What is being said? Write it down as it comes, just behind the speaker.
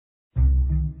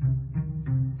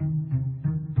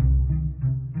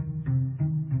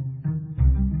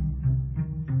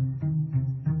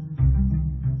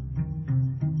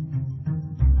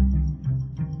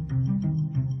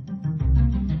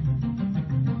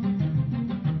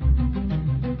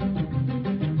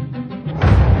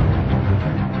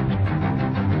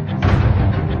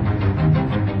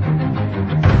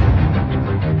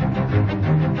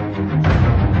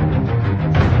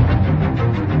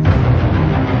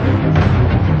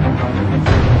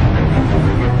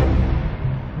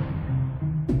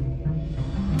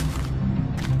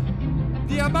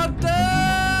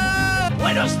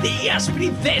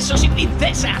princesos y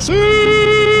princesas. Sí,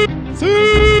 sí,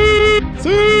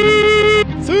 sí,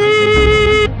 sí,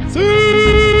 sí,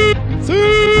 sí,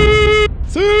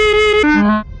 sí.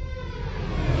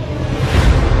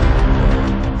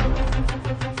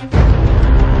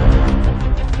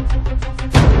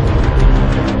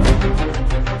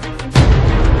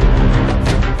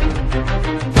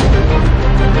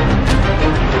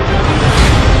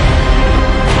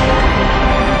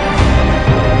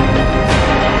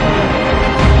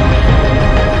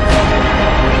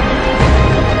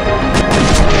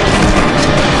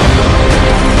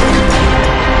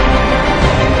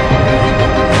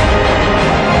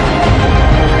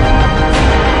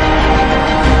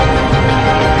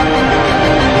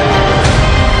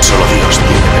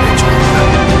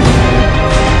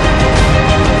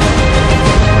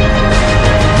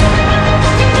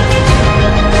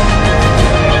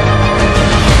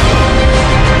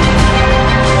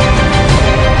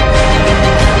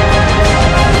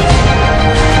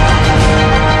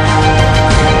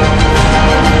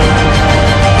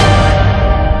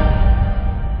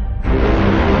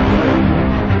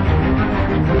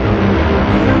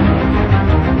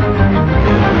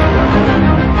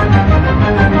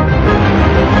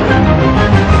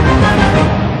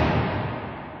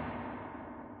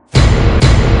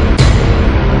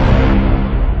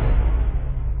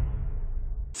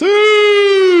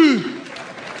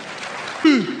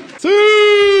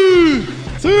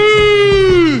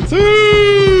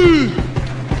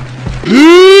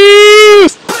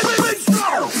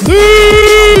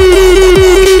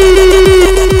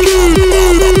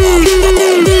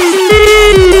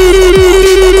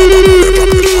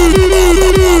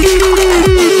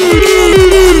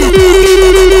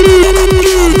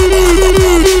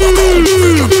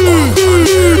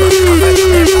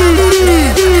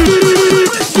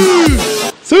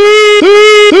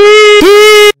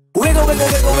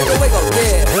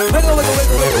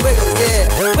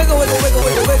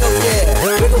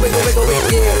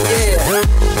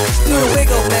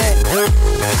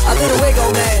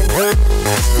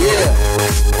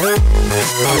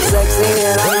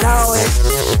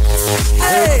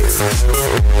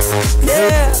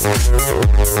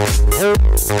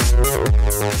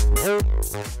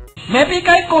 Me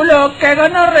pica el culo, que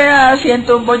gonorrea,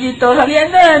 siento un pollito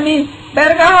saliendo de mí.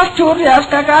 Vergas churrias,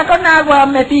 caca con agua,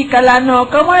 me pica el ano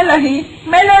como el ají.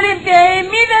 Me lo limpié y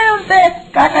mire usted,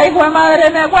 caca hijo de madre,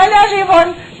 me huele a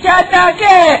sifón. Ya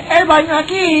ataqué el baño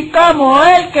aquí como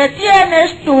el que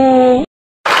tienes tú.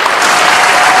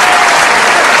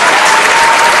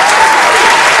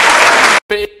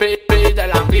 De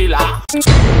la fila. Girl,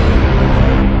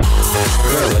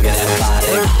 look at that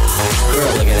body.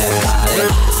 Girl, look at that body.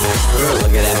 Girl,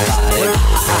 look at that body.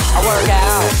 I work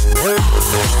out. Girl,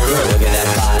 look at that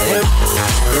body.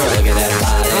 Girl, look at that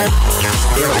body.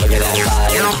 Girl, look at that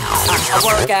body. I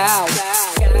work out.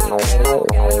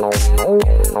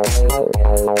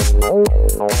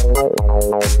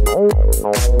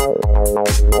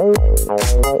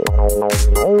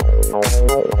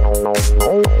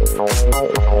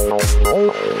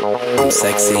 I'm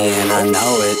sexy and I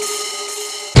know it.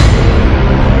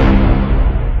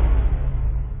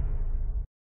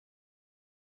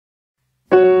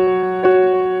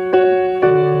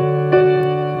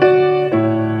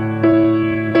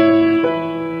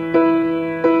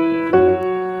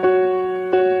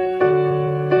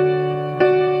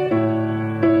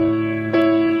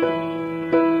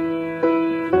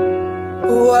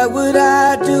 What would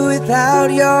I do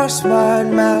without your smart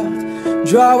mouth?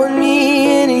 Drawing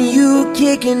me in and you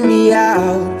kicking me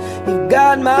out. You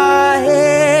got my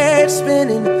head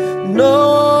spinning,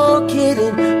 no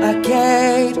kidding. I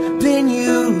can't pin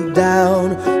you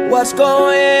down. What's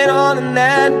going on in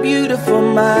that beautiful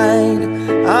mind?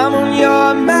 I'm on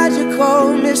your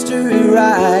magical mystery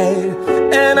ride,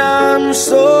 and I'm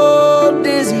so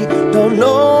dizzy, don't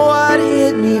know what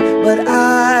hit me, but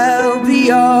I'll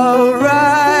be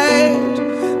alright.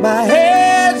 My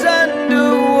head's underwater,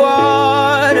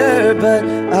 but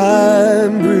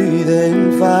I'm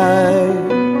breathing fine.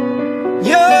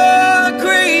 You're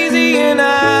crazy and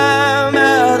I'm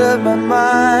out of my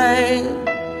mind,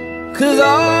 'cause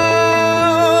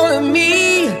all of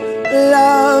me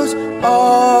loves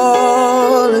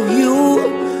all of you.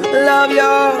 Love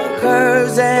your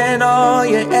curves and all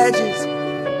your edges,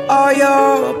 all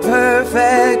your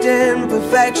perfect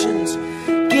imperfections.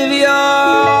 Give your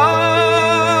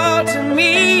all to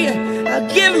me, I'll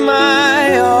give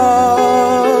my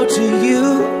all to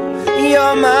you.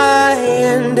 You're my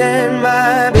end and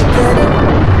my beginning.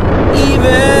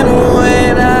 Even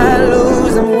when I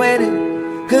lose, I'm winning,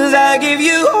 'cause I give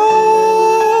you all.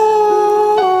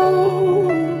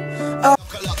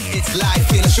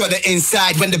 destroy the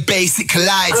inside when the bass it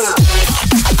collides.